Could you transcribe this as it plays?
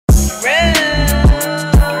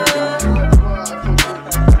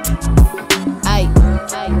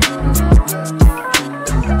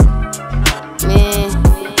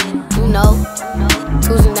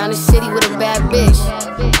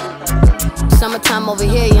Summertime over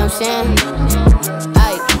here, you know what I'm saying?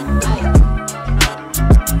 Ayy.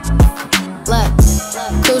 Look,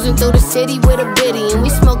 cruising through the city with a biddy, and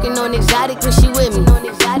we smoking on exotic when she with me.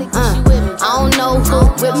 I don't know who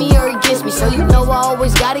with me or against me, so you know I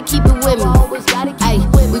always gotta keep it with me. Ayy,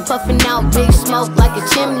 we puffin' out big smoke like a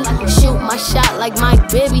chimney, shoot my shot like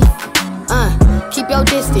Bibby. Keep your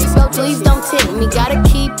distance, please don't tempt me. Gotta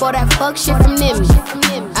keep all that fuck shit from near me.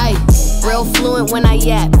 Ayy, real fluent when I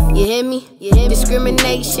yap, you hear me?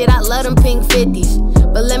 Discriminate shit, I love them pink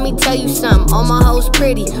 50s. But let me tell you something, all my hoes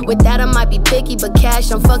pretty. With that I might be picky, but cash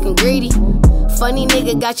I'm fucking greedy. Funny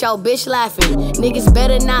nigga got y'all bitch laughing. Niggas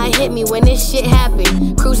better not hit me when this shit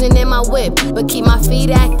happen. Cruising in my whip, but keep my feet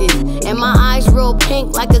active. And my eyes real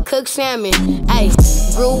pink like a cooked salmon. Ayy,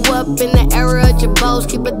 grew up in the era of Jabos.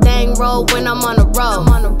 Keep a thing roll when I'm on the road.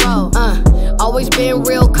 Always been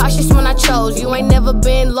real cautious when I chose. You ain't never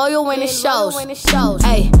been loyal when it shows.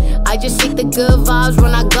 Ayy, I just seek the good vibes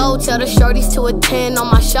when I go. Tell the shorties to attend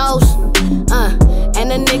on my shows.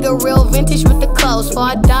 And a nigga real vintage with the clothes. Before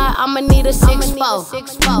I die, I'ma need a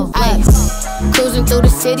 6'4". Ayy, cruising through the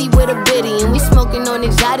city with a biddy, and we smoking on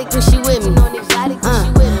exotic when she with me.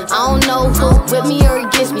 I don't know who with me or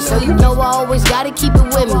against me, so you know I always gotta keep it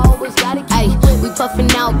with me. Ayy, we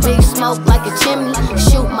puffin' out big smoke like a chimney,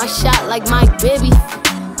 shoot my shot like Bibby.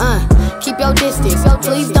 Keep your distance,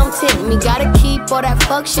 please don't tempt me. Gotta keep all that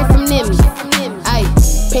fuck shit from near me. Ayy,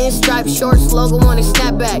 pinstripe shorts, logo on a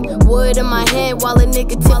snapback. Wood in my hand while a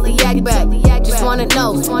nigga tip the yak back. Just wanna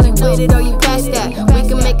know, you with it or you past that? We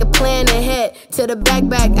can make a plan and head to the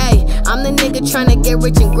backpack. Ayy, I'm the nigga tryna get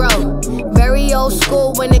rich and grow. Very old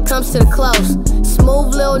school when it comes to the clothes.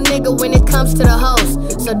 Smooth little nigga when it comes to the hoes.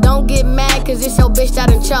 So don't get mad cause it's your bitch that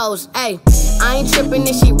I chose. Ayy, I ain't trippin'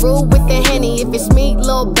 if she rude with the Henny. If it's me,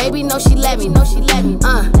 little baby, know she let me.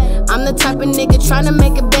 I'm the type of nigga tryna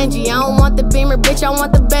make a Benji. I don't want the Beamer, bitch, I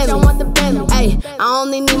want the Bentley. Ayy, I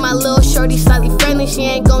only need my little shorty slightly friendly. She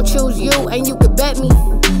ain't gon' choose you, and you could bet me.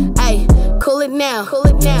 Ayy, cool it now.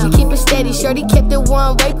 We keep it steady. Shorty kept it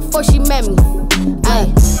one way before she met me.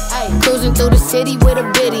 Ayy, cruising through the city with a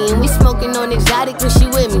biddy, and we smoking on exotic when she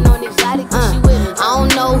with me. I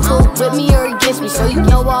don't know who with me or against me, so you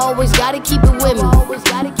know I always gotta keep it with me.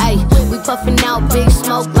 Ayy, we puffin' out big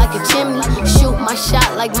smoke like a chimney, shoot my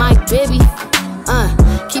shot like Bibby.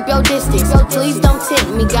 Keep your distance, please don't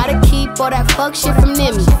tempt me. Gotta keep all that fuck shit from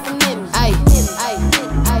near me. Ayy.